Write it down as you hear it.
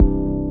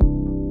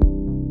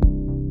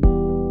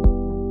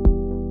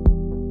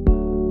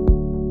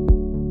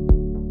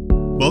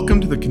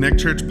Welcome to the Connect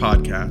Church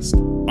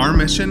podcast. Our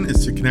mission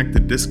is to connect the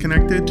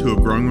disconnected to a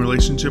growing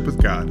relationship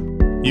with God.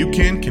 You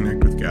can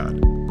connect with God,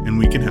 and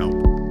we can help.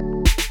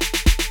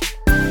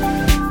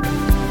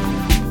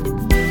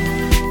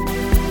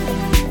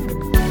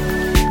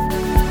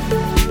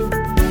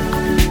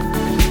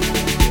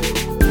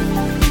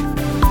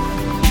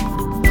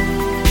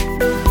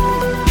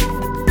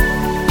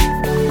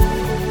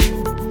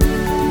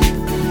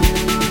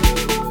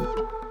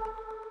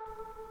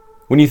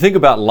 When you think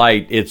about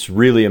light, it's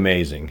really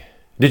amazing.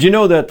 Did you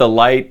know that the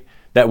light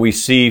that we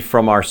see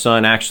from our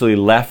sun actually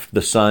left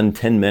the sun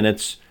 10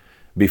 minutes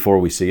before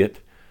we see it?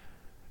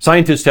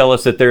 Scientists tell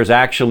us that there's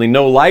actually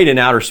no light in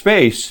outer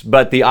space,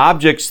 but the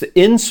objects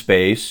in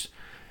space,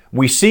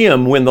 we see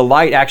them when the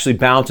light actually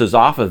bounces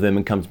off of them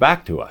and comes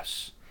back to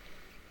us.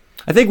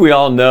 I think we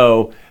all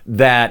know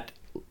that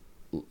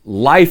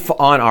life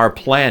on our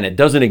planet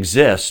doesn't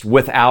exist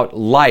without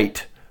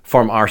light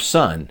from our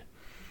sun.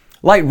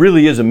 Light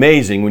really is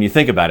amazing when you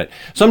think about it.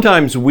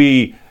 Sometimes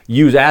we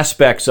use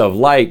aspects of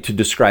light to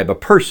describe a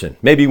person.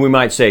 Maybe we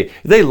might say,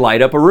 they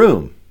light up a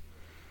room.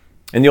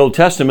 In the Old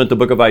Testament, the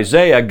book of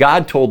Isaiah,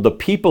 God told the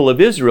people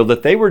of Israel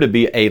that they were to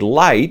be a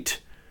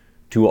light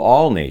to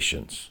all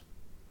nations.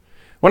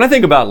 When I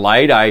think about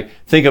light, I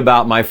think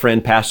about my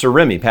friend Pastor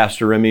Remy.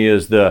 Pastor Remy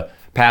is the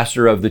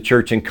pastor of the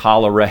church in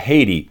Cholera,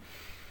 Haiti.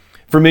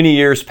 For many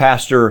years,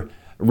 Pastor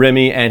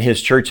Remy and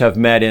his church have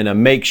met in a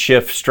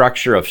makeshift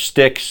structure of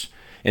sticks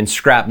and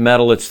scrap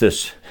metal. It's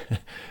this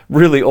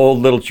really old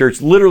little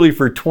church. Literally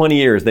for 20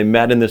 years, they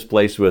met in this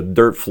place with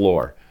dirt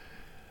floor.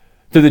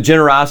 Through the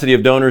generosity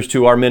of donors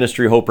to our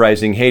ministry, Hope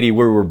Rising Haiti,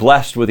 we were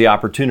blessed with the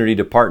opportunity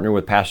to partner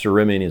with Pastor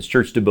Remy and his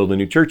church to build a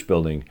new church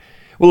building.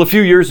 Well, a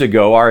few years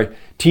ago, our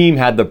team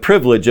had the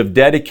privilege of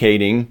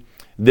dedicating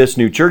this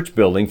new church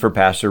building for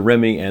Pastor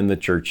Remy and the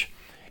church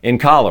in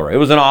Cholera. It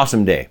was an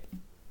awesome day.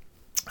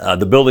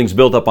 The building's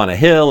built up on a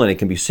hill and it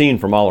can be seen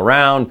from all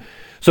around.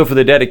 So for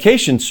the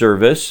dedication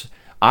service,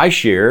 I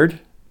shared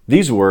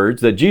these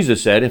words that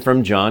Jesus said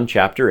from John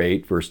chapter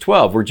 8, verse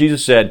 12, where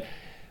Jesus said,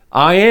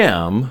 I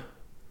am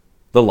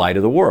the light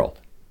of the world.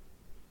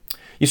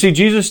 You see,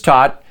 Jesus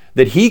taught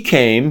that he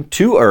came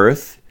to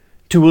earth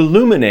to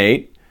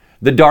illuminate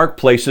the dark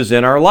places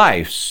in our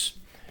lives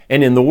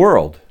and in the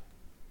world.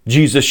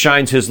 Jesus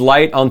shines his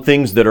light on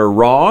things that are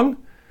wrong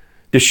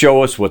to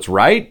show us what's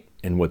right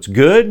and what's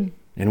good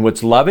and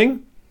what's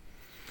loving.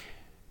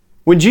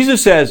 When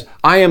Jesus says,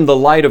 I am the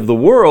light of the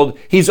world,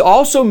 he's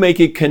also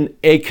making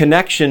a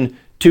connection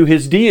to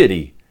his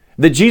deity,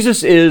 that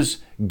Jesus is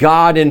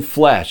God in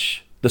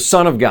flesh, the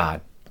Son of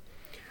God.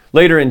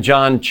 Later in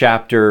John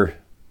chapter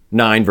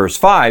 9, verse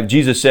 5,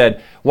 Jesus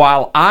said,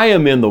 while I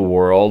am in the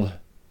world,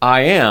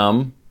 I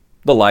am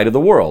the light of the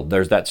world.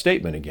 There's that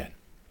statement again.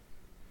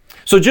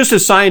 So just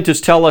as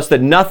scientists tell us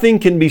that nothing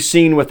can be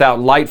seen without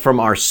light from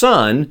our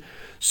sun,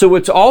 so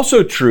it's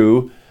also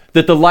true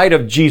that the light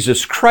of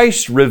Jesus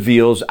Christ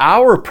reveals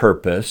our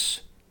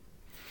purpose.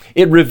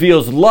 It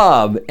reveals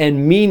love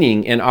and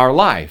meaning in our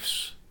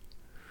lives.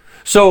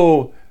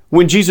 So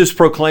when Jesus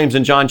proclaims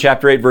in John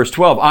chapter 8, verse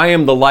 12, I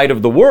am the light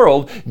of the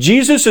world,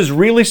 Jesus is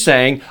really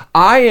saying,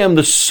 I am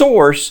the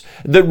source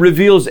that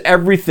reveals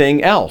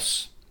everything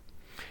else.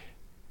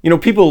 You know,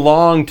 people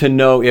long to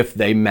know if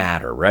they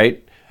matter,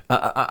 right?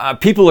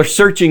 People are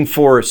searching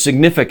for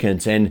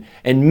significance and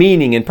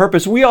meaning and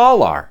purpose. We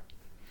all are.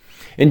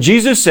 And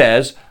Jesus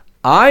says,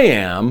 I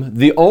am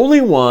the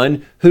only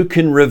one who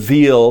can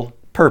reveal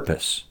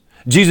purpose.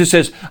 Jesus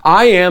says,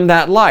 I am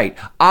that light.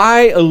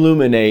 I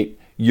illuminate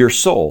your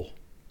soul.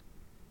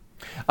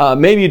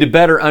 Maybe to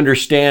better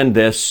understand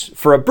this,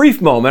 for a brief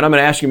moment, I'm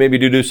going to ask you maybe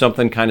to do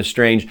something kind of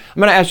strange.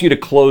 I'm going to ask you to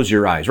close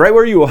your eyes right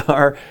where you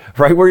are,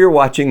 right where you're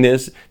watching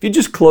this. If you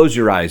just close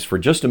your eyes for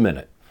just a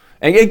minute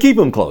and keep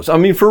them closed. I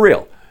mean, for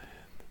real.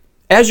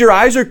 As your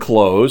eyes are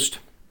closed,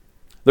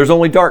 there's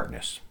only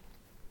darkness.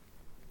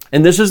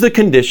 And this is the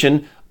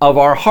condition of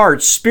our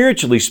hearts,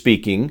 spiritually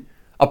speaking,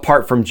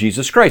 apart from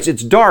Jesus Christ.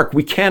 It's dark.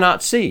 We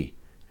cannot see.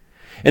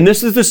 And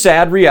this is the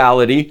sad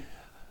reality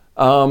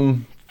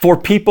for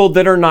people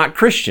that are not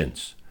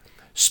Christians.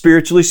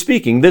 Spiritually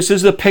speaking, this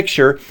is a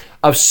picture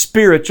of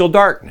spiritual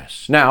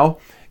darkness. Now,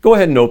 go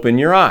ahead and open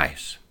your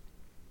eyes.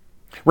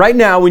 Right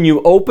now, when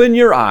you open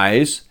your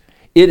eyes,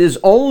 it is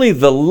only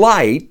the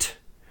light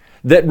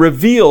that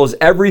reveals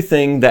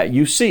everything that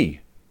you see.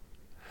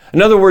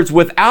 In other words,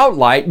 without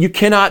light, you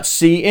cannot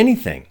see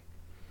anything.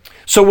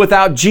 So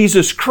without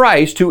Jesus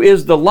Christ, who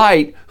is the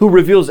light, who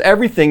reveals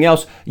everything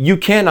else, you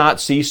cannot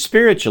see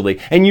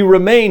spiritually, and you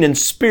remain in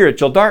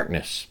spiritual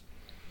darkness.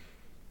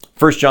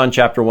 1 John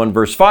chapter 1,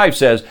 verse 5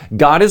 says,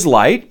 God is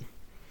light,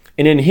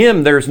 and in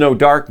him there's no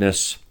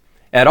darkness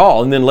at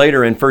all. And then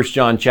later in 1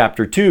 John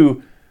chapter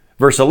 2,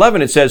 verse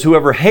 11, it says,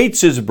 whoever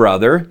hates his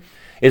brother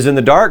is in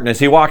the darkness.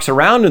 He walks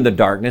around in the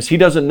darkness. He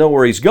doesn't know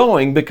where he's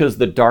going because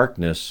the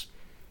darkness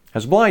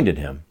has blinded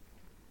him.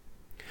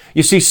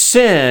 You see,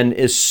 sin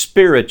is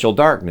spiritual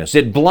darkness.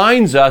 It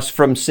blinds us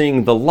from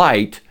seeing the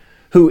light,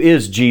 who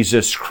is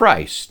Jesus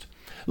Christ.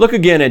 Look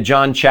again at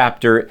John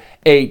chapter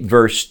 8,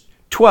 verse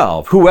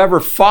 12. Whoever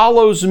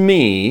follows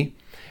me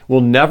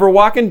will never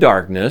walk in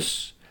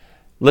darkness.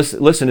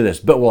 Listen to this,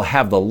 but will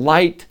have the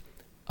light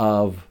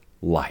of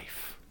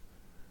life.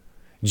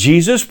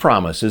 Jesus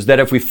promises that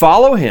if we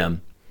follow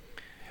him,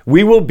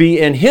 we will be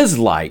in his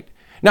light.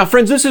 Now,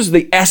 friends, this is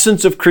the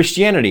essence of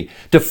Christianity.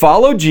 To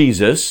follow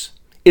Jesus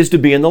is to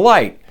be in the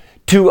light.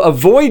 To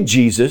avoid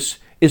Jesus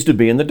is to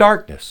be in the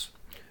darkness.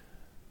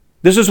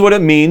 This is what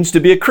it means to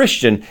be a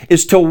Christian,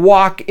 is to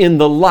walk in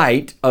the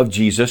light of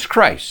Jesus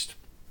Christ.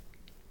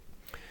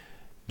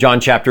 John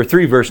chapter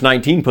 3, verse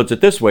 19 puts it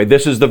this way.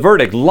 This is the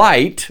verdict.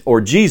 Light, or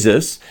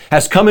Jesus,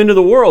 has come into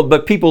the world,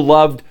 but people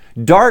loved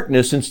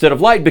darkness instead of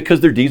light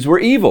because their deeds were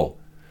evil.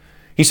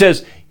 He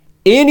says,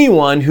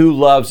 anyone who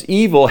loves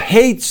evil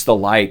hates the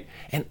light.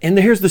 And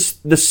here's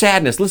the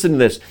sadness. Listen to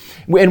this.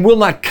 And will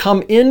not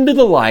come into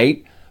the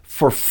light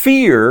for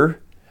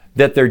fear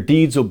that their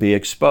deeds will be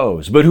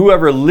exposed. But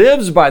whoever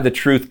lives by the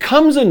truth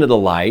comes into the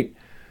light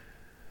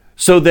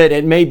so that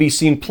it may be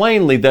seen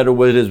plainly that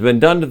what has been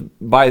done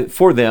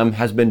for them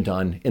has been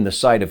done in the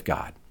sight of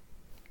God.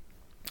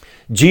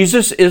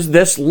 Jesus is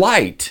this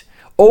light.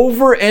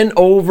 Over and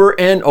over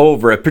and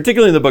over,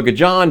 particularly in the book of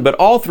John, but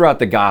all throughout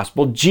the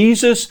gospel,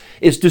 Jesus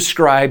is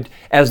described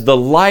as the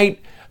light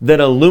that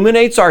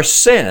illuminates our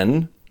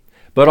sin,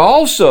 but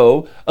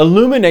also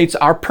illuminates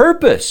our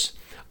purpose,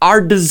 our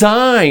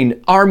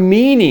design, our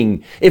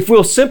meaning, if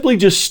we'll simply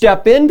just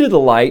step into the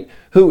light,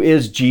 who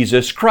is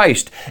Jesus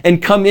Christ,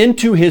 and come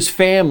into his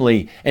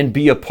family and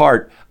be a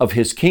part of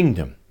his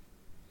kingdom.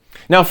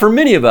 Now, for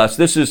many of us,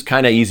 this is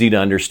kind of easy to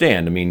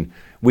understand. I mean,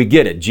 we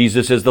get it.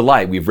 Jesus is the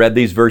light. We've read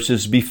these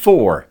verses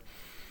before.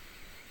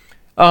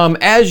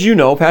 As you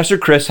know, Pastor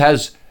Chris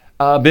has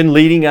been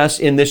leading us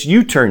in this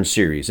U-turn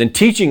series and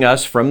teaching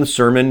us from the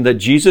sermon that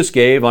Jesus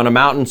gave on a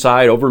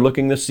mountainside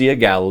overlooking the Sea of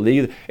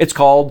Galilee. It's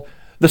called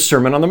the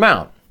Sermon on the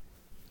Mount.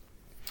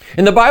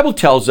 And the Bible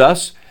tells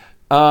us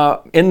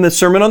in the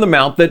Sermon on the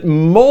Mount that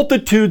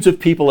multitudes of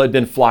people had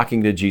been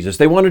flocking to Jesus.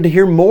 They wanted to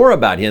hear more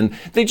about him.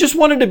 They just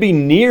wanted to be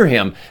near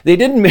him. They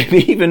didn't maybe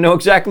even know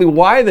exactly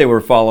why they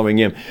were following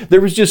him. There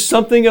was just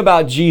something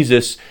about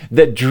Jesus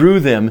that drew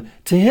them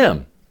to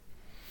him.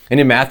 And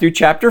in Matthew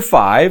chapter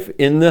 5,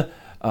 in the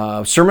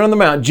Sermon on the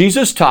Mount,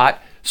 Jesus taught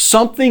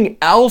something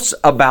else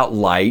about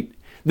light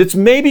that's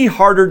maybe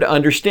harder to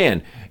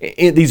understand.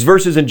 In these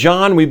verses in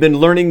John, we've been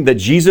learning that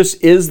Jesus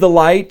is the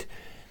light.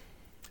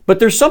 But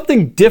there's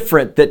something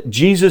different that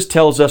Jesus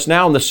tells us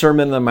now in the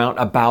Sermon on the Mount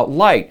about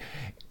light.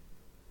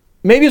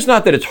 Maybe it's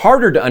not that it's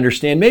harder to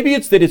understand. Maybe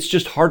it's that it's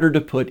just harder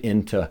to put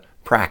into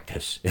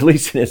practice. At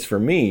least it is for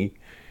me.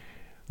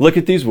 Look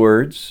at these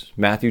words.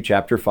 Matthew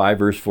chapter 5,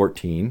 verse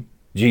 14.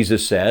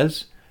 Jesus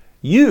says,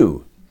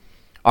 "You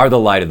are the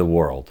light of the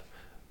world.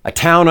 A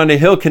town on a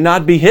hill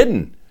cannot be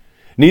hidden.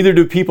 Neither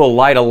do people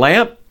light a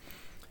lamp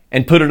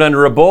and put it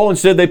under a bowl.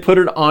 Instead, they put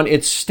it on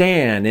its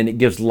stand, and it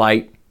gives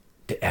light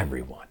to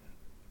everyone."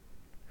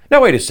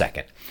 Now, wait a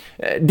second.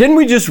 Didn't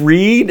we just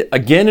read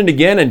again and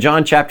again in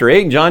John chapter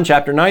 8 and John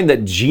chapter 9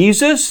 that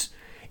Jesus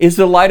is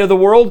the light of the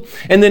world?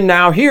 And then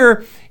now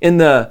here in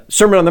the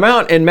Sermon on the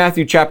Mount in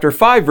Matthew chapter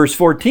 5, verse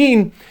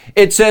 14,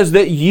 it says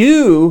that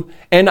you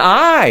and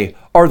I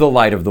are the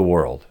light of the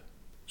world.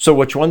 So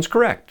which one's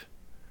correct?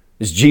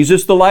 Is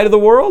Jesus the light of the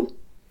world?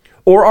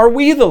 Or are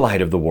we the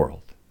light of the world?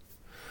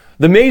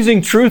 The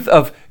amazing truth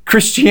of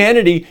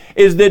Christianity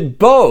is that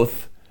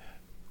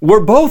we're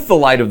both the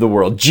light of the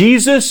world.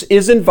 Jesus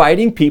is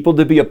inviting people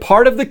to be a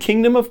part of the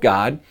kingdom of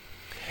God.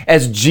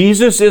 As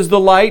Jesus is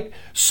the light,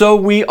 so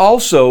we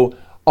also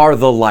are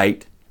the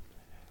light.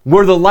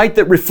 We're the light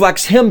that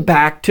reflects him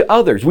back to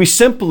others. We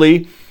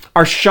simply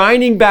are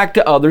shining back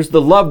to others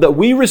the love that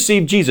we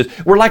receive Jesus.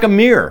 We're like a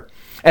mirror.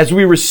 As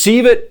we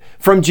receive it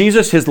from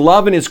Jesus, his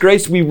love and his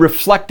grace, we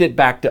reflect it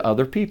back to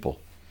other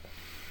people.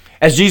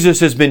 As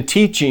Jesus has been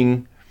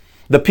teaching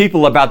the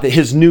people about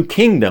his new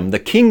kingdom, the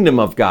kingdom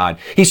of God,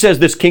 he says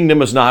this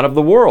kingdom is not of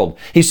the world.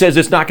 He says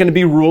it's not going to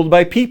be ruled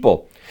by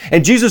people.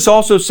 And Jesus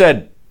also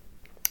said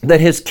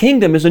that his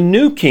kingdom is a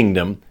new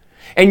kingdom,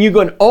 and you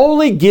can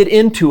only get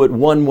into it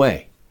one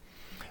way,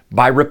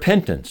 by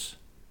repentance.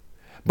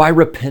 By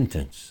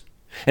repentance.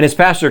 And as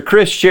Pastor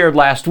Chris shared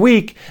last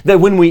week, that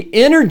when we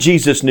enter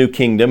Jesus' new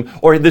kingdom,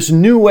 or this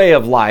new way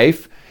of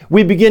life,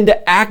 we begin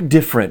to act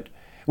different.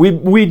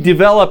 We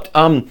developed,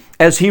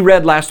 as he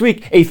read last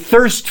week, a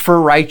thirst for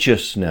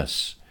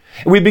righteousness.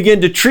 We begin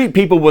to treat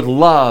people with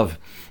love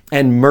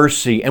and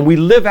mercy, and we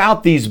live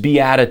out these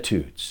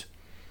beatitudes.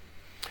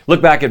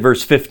 Look back at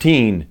verse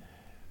 15.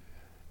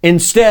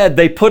 Instead,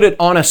 they put it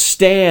on a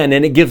stand,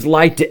 and it gives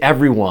light to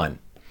everyone.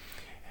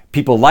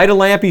 People light a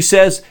lamp, he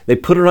says, they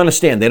put it on a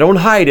stand. They don't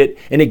hide it,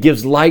 and it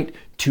gives light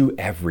to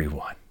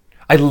everyone.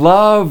 I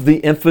love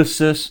the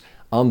emphasis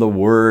on the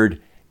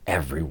word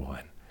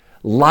everyone.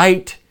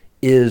 Light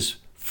is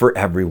for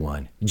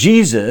everyone.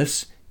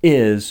 Jesus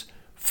is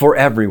for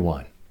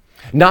everyone.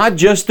 Not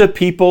just the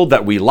people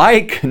that we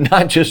like,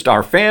 not just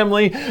our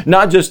family,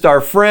 not just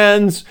our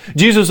friends.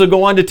 Jesus will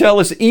go on to tell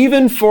us,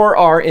 even for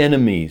our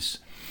enemies.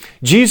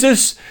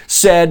 Jesus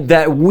said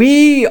that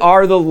we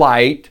are the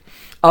light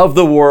of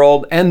the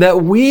world, and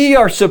that we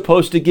are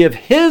supposed to give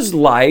His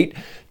light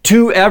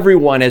to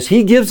everyone. As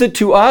He gives it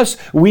to us,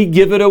 we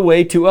give it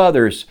away to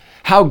others.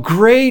 How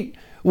great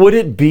would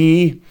it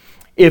be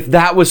if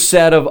that was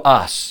said of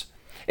us?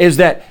 Is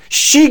that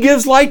she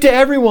gives light to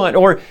everyone,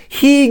 or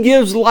he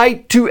gives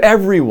light to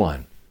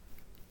everyone.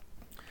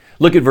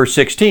 Look at verse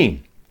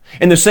 16.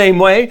 In the same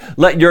way,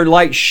 let your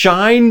light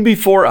shine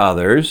before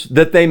others,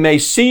 that they may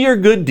see your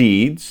good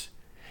deeds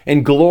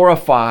and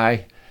glorify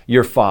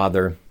your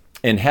Father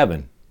in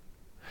heaven.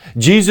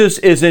 Jesus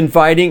is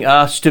inviting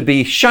us to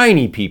be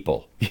shiny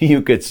people,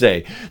 you could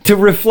say, to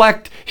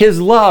reflect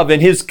His love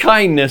and His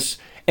kindness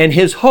and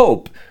His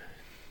hope.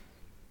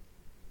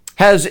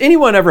 Has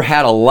anyone ever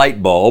had a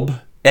light bulb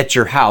at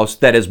your house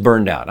that has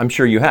burned out? I'm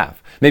sure you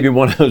have. Maybe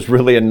one of those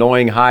really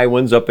annoying high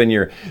ones up in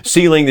your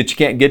ceiling that you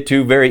can't get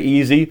to very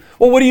easy.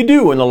 Well, what do you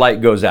do when the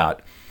light goes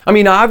out? I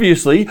mean,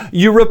 obviously,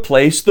 you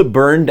replace the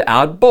burned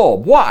out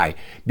bulb. Why?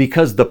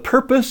 Because the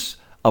purpose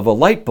of a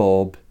light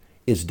bulb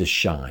is to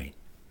shine.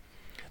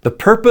 The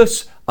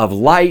purpose of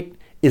light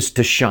is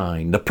to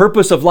shine. The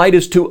purpose of light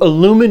is to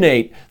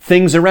illuminate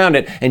things around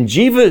it. And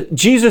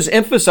Jesus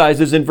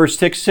emphasizes in verse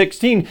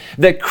 16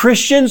 that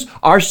Christians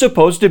are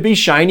supposed to be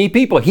shiny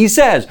people. He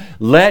says,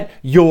 let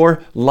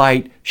your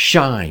light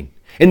shine.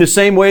 In the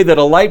same way that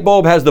a light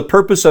bulb has the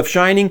purpose of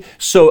shining,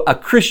 so a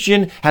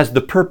Christian has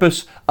the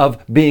purpose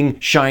of being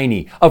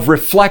shiny, of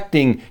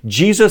reflecting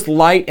Jesus'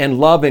 light and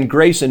love and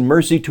grace and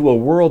mercy to a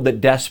world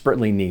that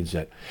desperately needs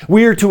it.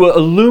 We are to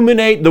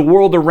illuminate the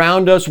world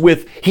around us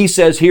with, he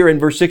says here in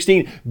verse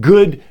 16,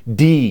 good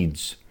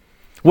deeds.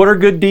 What are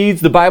good deeds?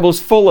 The Bible is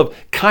full of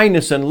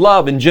kindness and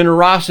love and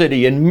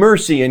generosity and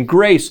mercy and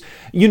grace.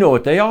 You know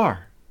what they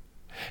are.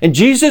 And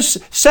Jesus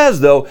says,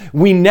 though,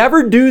 we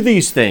never do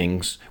these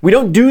things. We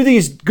don't do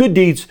these good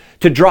deeds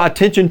to draw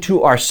attention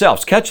to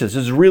ourselves. Catch this,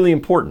 this is really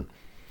important.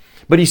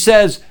 But he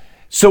says,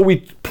 so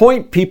we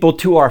point people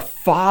to our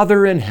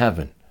Father in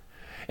heaven.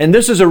 And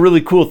this is a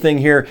really cool thing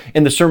here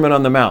in the Sermon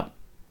on the Mount.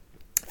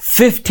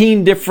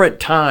 15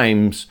 different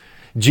times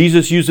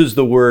Jesus uses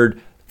the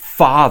word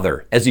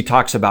Father as he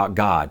talks about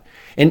God.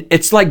 And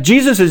it's like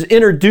Jesus is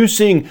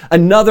introducing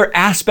another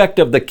aspect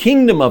of the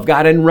kingdom of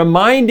God and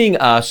reminding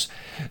us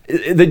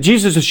that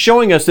Jesus is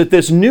showing us that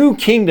this new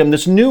kingdom,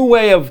 this new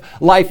way of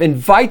life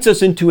invites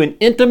us into an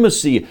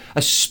intimacy,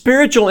 a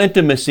spiritual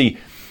intimacy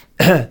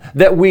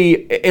that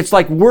it's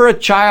like we're a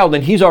child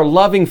and He's our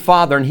loving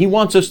Father, and He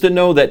wants us to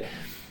know that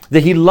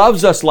He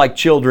loves us like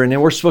children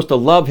and we're supposed to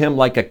love Him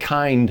like a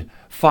kind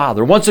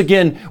Father. Once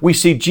again, we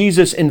see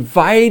Jesus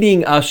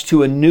inviting us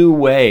to a new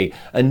way,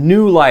 a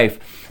new life.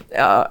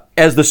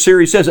 As the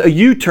series says, a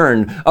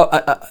U-turn,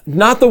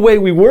 not the way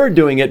we were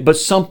doing it, but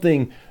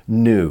something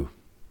new.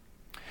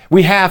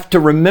 We have to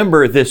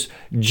remember this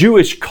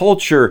Jewish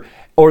culture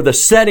or the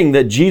setting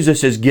that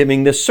Jesus is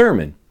giving this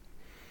sermon.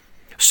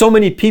 So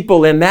many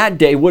people in that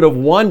day would have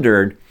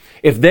wondered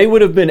if they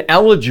would have been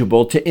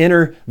eligible to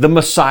enter the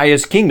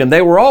Messiah's kingdom.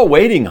 They were all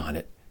waiting on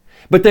it.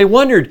 But they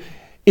wondered,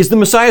 is the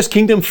Messiah's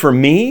kingdom for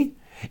me?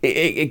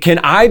 Can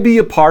I be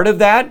a part of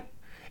that?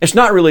 It's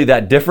not really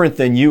that different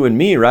than you and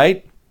me,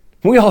 right?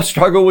 We all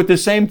struggle with the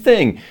same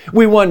thing.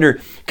 We wonder,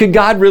 can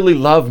God really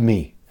love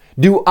me?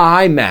 Do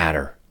I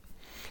matter?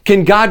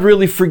 Can God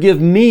really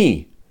forgive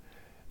me?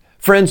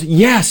 Friends,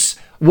 yes.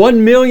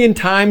 1,000,000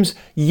 times,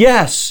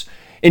 yes.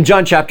 In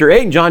John chapter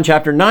 8 and John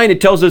chapter 9, it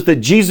tells us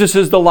that Jesus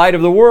is the light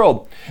of the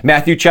world.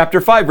 Matthew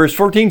chapter 5, verse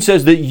 14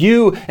 says that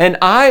you and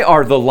I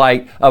are the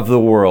light of the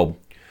world.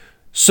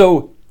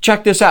 So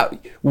check this out.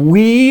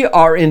 We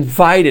are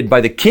invited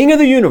by the King of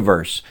the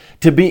universe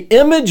to be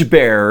image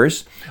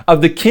bearers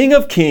of the King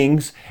of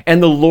Kings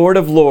and the Lord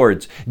of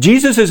Lords.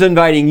 Jesus is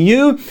inviting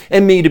you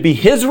and me to be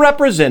His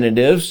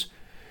representatives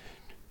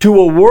to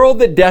a world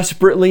that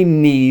desperately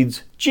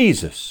needs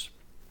Jesus.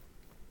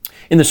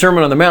 In the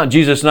Sermon on the Mount,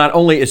 Jesus not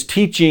only is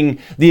teaching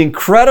the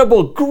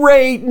incredible,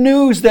 great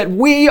news that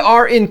we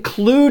are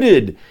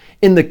included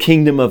in the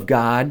kingdom of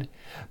God,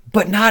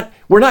 but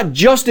we're not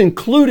just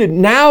included.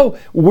 Now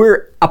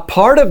we're a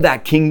part of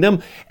that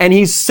kingdom, and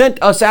He's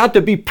sent us out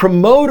to be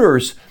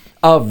promoters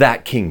of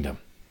that kingdom.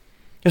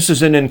 This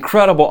is an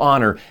incredible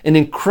honor, an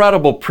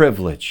incredible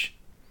privilege.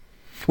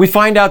 We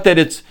find out that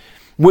it's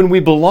when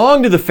we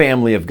belong to the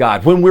family of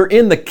God, when we're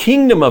in the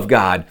kingdom of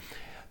God,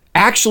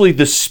 actually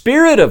the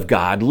Spirit of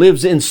God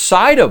lives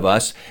inside of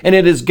us, and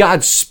it is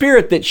God's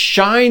Spirit that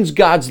shines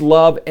God's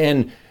love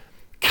and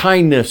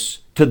kindness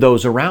to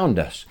those around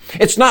us.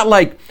 It's not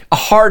like a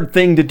hard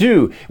thing to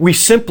do. We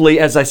simply,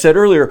 as I said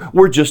earlier,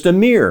 we're just a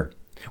mirror.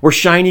 We're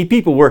shiny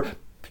people. We're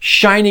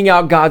shining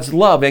out God's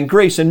love and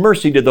grace and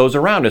mercy to those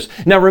around us.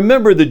 Now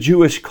remember the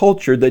Jewish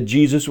culture that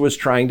Jesus was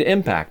trying to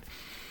impact.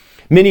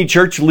 Many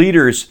church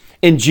leaders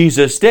in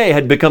Jesus' day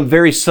had become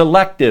very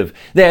selective.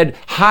 They had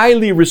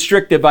highly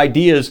restrictive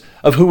ideas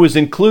of who was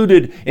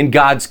included in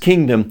God's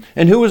kingdom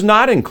and who was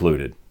not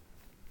included.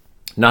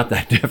 Not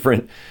that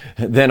different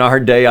than our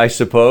day, I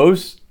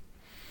suppose.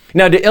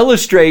 Now, to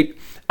illustrate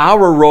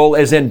our role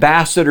as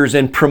ambassadors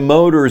and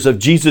promoters of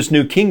Jesus'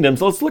 new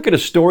kingdoms, let's look at a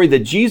story that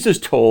Jesus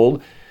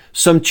told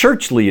some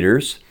church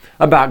leaders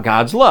about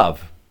God's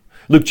love.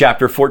 Luke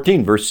chapter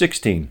 14, verse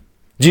 16.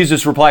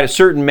 Jesus replied, a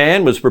certain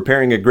man was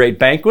preparing a great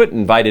banquet,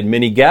 invited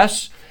many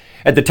guests.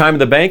 At the time of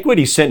the banquet,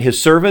 he sent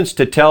his servants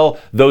to tell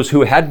those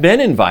who had been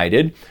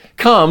invited,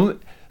 come,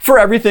 for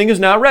everything is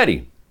now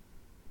ready.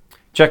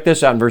 Check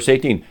this out in verse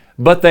 18.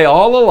 But they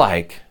all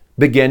alike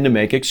began to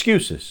make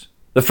excuses.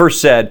 The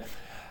first said,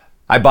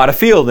 I bought a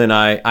field and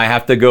I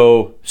have to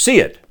go see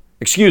it.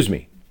 Excuse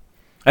me.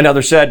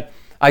 Another said,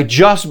 I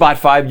just bought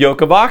 5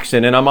 yoke of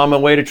oxen and I'm on my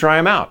way to try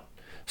them out.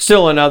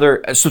 Still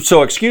another,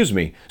 so excuse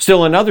me.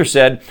 Still another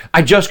said,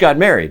 I just got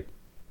married,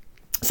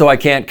 so I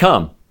can't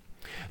come.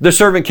 The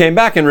servant came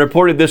back and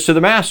reported this to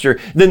the master.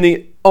 Then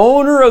the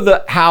owner of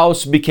the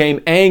house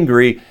became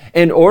angry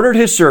and ordered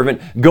his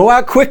servant, go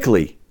out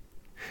quickly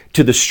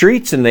to the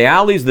streets and the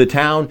alleys of the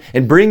town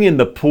and bring in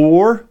the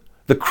poor,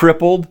 the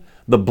crippled,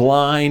 the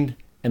blind,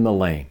 and the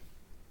lame.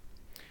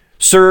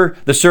 Sir,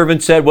 the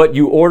servant said, what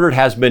you ordered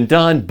has been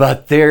done,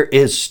 but there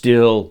is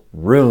still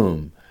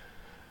room.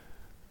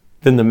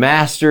 Then the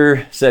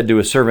master said to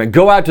his servant,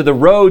 go out to the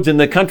roads and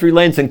the country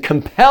lanes and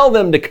compel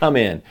them to come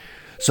in,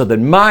 so that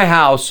my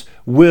house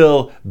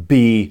will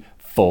be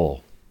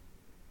full.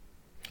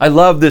 I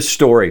love this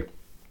story.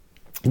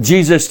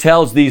 Jesus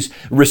tells these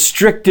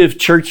restrictive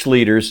church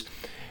leaders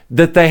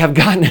that they have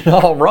gotten it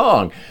all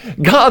wrong.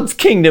 God's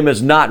kingdom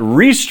is not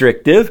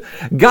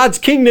restrictive. God's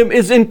kingdom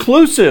is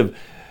inclusive.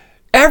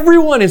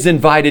 Everyone is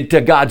invited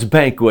to God's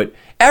banquet.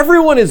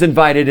 Everyone is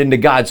invited into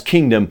God's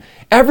kingdom.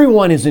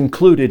 Everyone is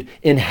included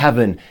in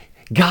heaven.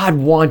 God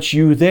wants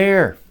you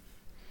there.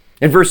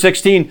 In verse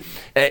 16,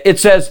 it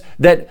says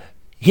that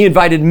he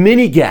invited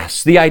many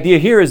guests. The idea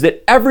here is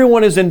that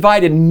everyone is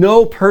invited.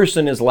 No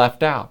person is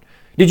left out.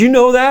 Did you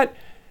know that?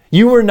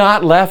 You were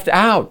not left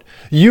out.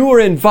 You were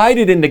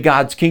invited into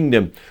God's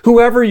kingdom.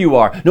 Whoever you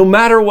are, no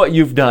matter what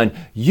you've done,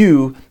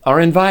 you are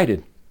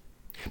invited.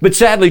 But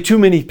sadly, too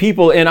many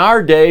people in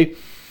our day,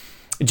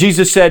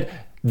 Jesus said,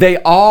 they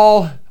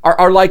all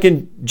are like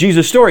in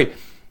Jesus' story.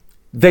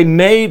 They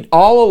made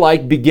all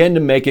alike begin to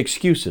make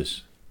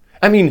excuses.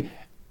 I mean,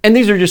 and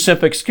these are just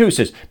simple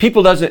excuses.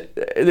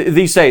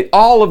 They say,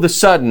 all of a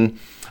sudden,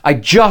 I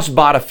just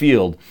bought a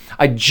field.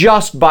 I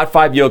just bought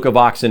 5 yoke of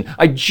oxen.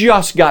 I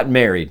just got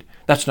married.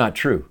 That's not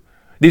true.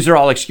 These are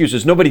all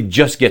excuses. Nobody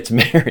just gets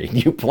married.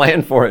 You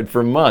plan for it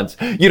for months.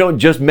 You don't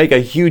just make a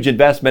huge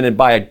investment and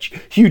buy a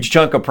huge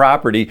chunk of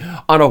property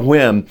on a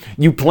whim.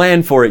 You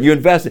plan for it. You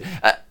invest.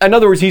 In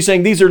other words, he's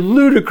saying these are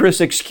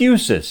ludicrous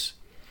excuses.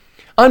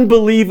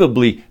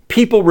 Unbelievably,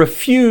 people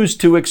refuse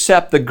to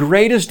accept the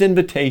greatest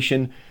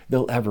invitation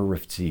they'll ever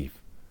receive.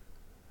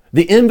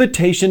 The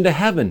invitation to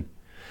heaven.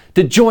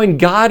 To join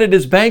God at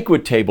his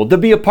banquet table, to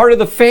be a part of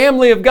the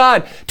family of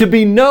God, to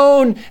be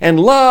known and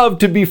loved,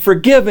 to be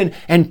forgiven,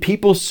 and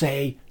people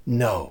say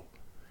no.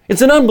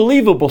 It's an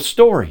unbelievable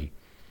story.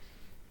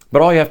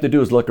 But all you have to do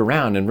is look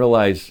around and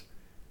realize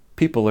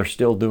people are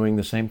still doing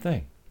the same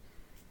thing.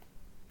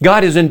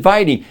 God is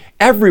inviting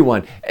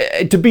everyone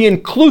to be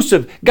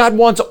inclusive. God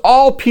wants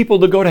all people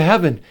to go to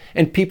heaven,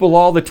 and people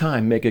all the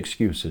time make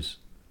excuses.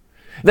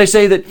 They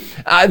say that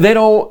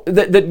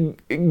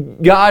that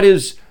God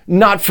is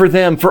not for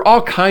them for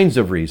all kinds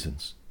of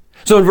reasons.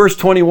 So in verse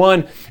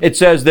 21, it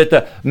says that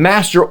the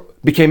master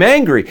became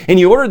angry and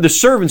he ordered the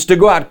servants to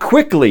go out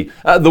quickly.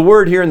 The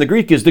word here in the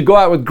Greek is to go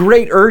out with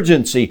great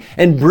urgency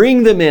and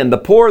bring them in, the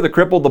poor, the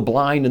crippled, the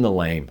blind, and the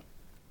lame.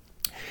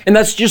 And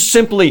that's just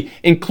simply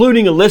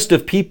including a list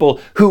of people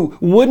who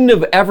wouldn't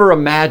have ever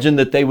imagined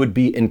that they would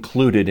be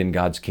included in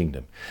God's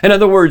kingdom. In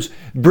other words,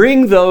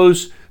 bring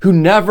those who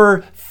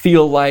never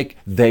feel like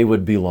they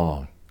would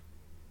belong.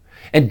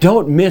 And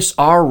don't miss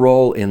our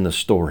role in the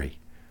story.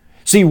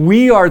 See,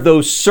 we are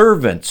those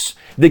servants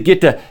that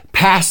get to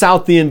pass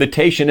out the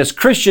invitation. As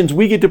Christians,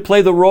 we get to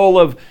play the role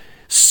of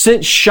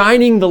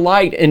shining the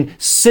light and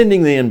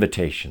sending the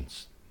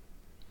invitations.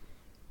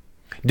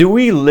 Do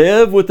we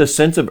live with a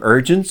sense of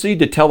urgency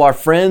to tell our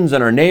friends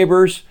and our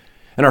neighbors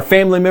and our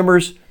family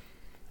members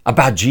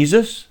about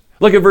Jesus?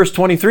 Look at verse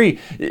 23.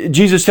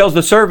 Jesus tells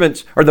the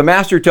servants, or the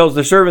master tells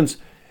the servants,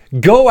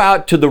 go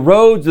out to the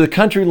roads, the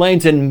country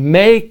lanes, and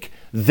make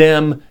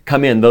them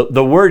come in.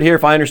 The word here,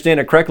 if I understand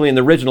it correctly in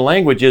the original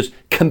language, is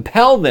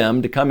compel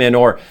them to come in,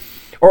 or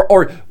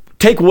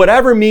take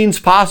whatever means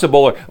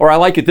possible, or I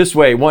like it this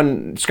way.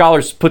 One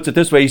scholar puts it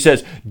this way. He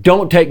says,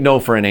 don't take no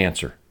for an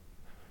answer.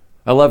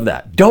 I love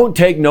that. Don't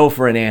take no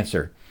for an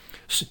answer.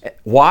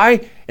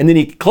 Why? And then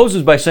he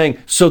closes by saying,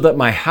 so that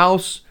my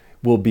house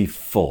will be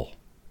full.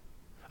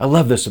 I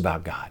love this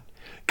about God.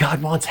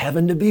 God wants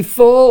heaven to be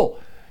full.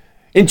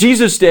 In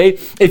Jesus' day,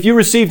 if you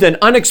received an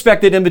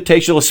unexpected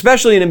invitation,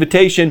 especially an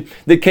invitation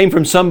that came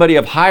from somebody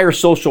of higher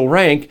social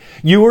rank,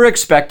 you were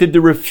expected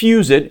to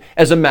refuse it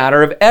as a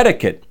matter of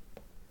etiquette.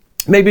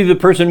 Maybe the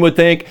person would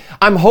think,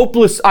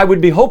 I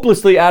would be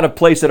hopelessly out of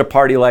place at a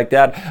party like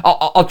that.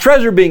 I'll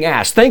treasure being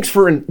asked. Thanks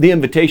for the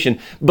invitation,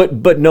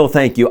 but no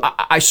thank you.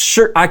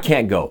 I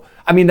can't go.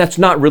 I mean, that's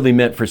not really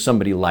meant for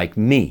somebody like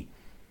me.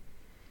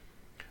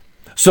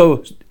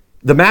 So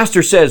The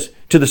master says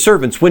to the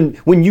servants,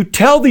 when you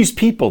tell these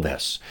people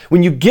this,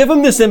 when you give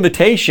them this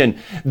invitation,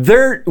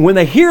 when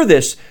they hear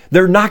this,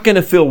 they're not going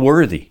to feel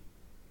worthy.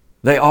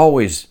 They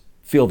always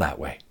feel that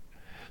way.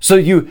 So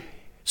you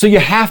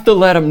have to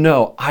let them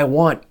know, I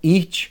want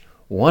each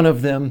one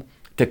of them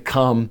to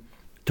come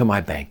to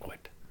my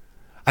banquet.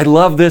 I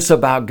love this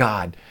about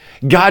God.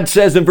 God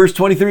says in verse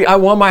 23, I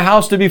want my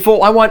house to be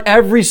full. I want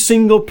every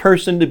single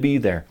person to be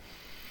there.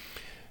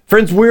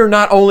 Friends, we're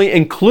not only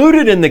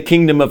included in the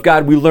kingdom of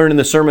God, we learn in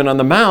the Sermon on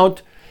the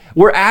Mount,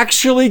 we're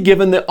actually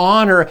given the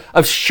honor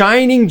of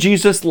shining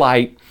Jesus'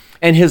 light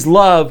and His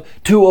love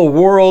to a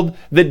world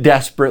that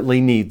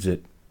desperately needs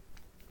it.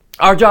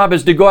 Our job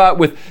is to go out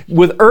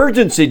with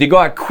urgency, to go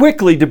out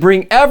quickly, to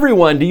bring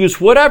everyone, to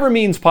use whatever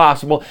means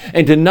possible,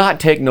 and to not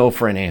take no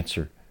for an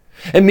answer.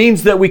 It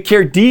means that we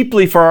care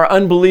deeply for our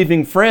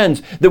unbelieving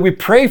friends, that we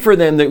pray for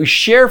them, that we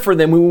share for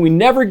them, we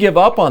never give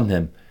up on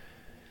them.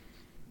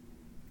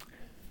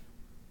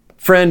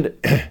 Friend,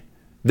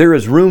 there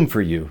is room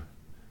for you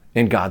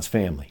in God's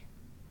family.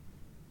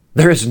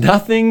 There is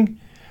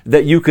nothing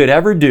that you could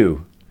ever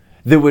do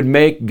that would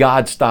make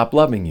God stop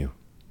loving you.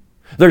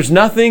 There's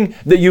nothing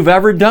that you've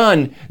ever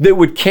done that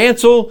would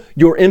cancel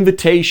your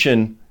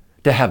invitation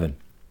to heaven.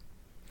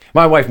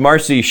 My wife,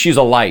 Marcy, she's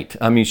a light.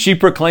 She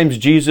proclaims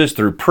Jesus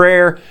through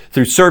prayer,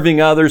 through serving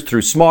others,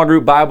 through small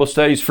group Bible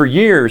studies. For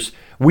years,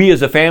 we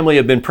as a family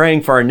have been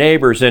praying for our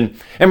neighbors. And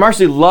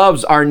Marcy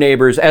loves our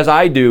neighbors as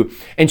I do.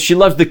 And she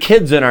loves the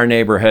kids in our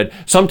neighborhood.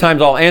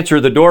 Sometimes I'll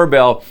answer the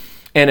doorbell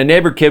and a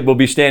neighbor kid will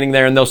be standing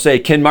there and they'll say,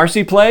 can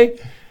Marcy play?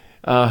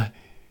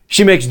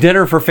 She makes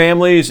dinner for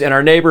families in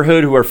our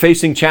neighborhood who are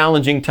facing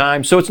challenging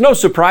times. So it's no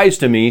surprise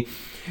to me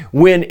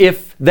when,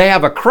 if they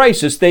have a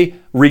crisis, they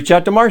reach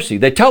out to Marcy.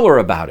 They tell her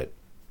about it.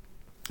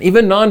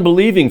 Even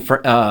non-believing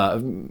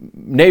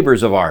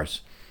neighbors of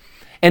ours.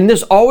 And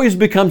this always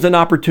becomes an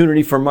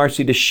opportunity for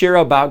Marcy to share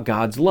about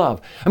God's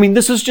love.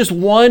 This is just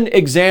one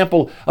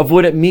example of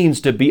what it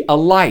means to be a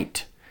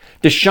light,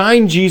 to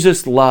shine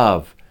Jesus'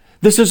 love.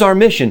 This is our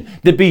mission,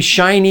 to be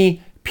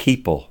shiny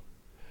people,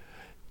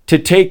 to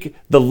take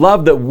the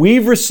love that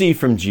we've received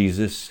from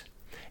Jesus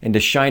and to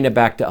shine it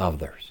back to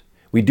others.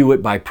 We do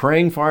it by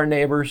praying for our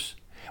neighbors.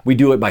 We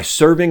do it by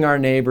serving our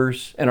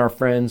neighbors and our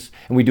friends,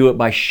 and we do it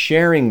by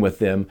sharing with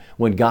them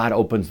when God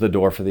opens the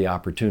door for the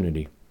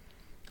opportunity.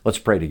 Let's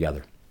pray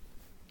together.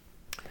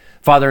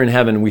 Father in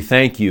heaven, we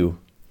thank you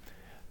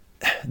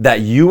that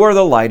you are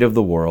the light of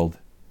the world.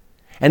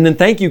 And then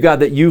thank you,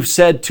 God, that you've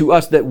said to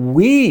us that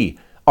we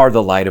are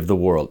the light of the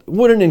world.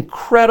 What an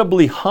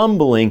incredibly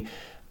humbling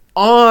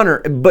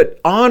honor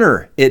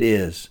it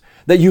is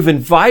that you've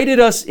invited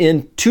us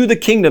into the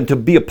kingdom to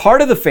be a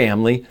part of the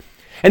family.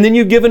 And then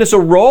you've given us a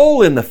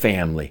role in the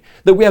family,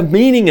 that we have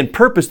meaning and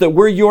purpose, that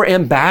we're your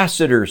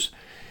ambassadors.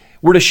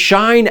 We're to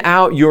shine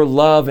out your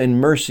love and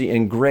mercy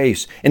and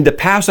grace and to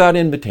pass out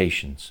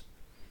invitations.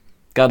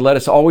 God, let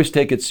us always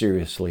take it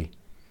seriously.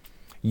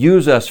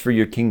 Use us for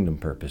your kingdom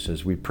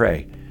purposes, we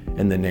pray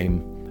in the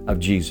name of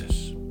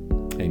Jesus.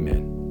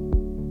 Amen.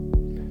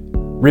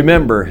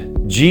 Remember,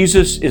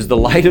 Jesus is the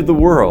light of the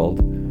world,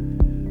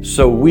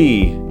 so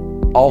we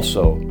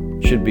also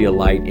should be a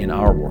light in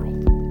our world.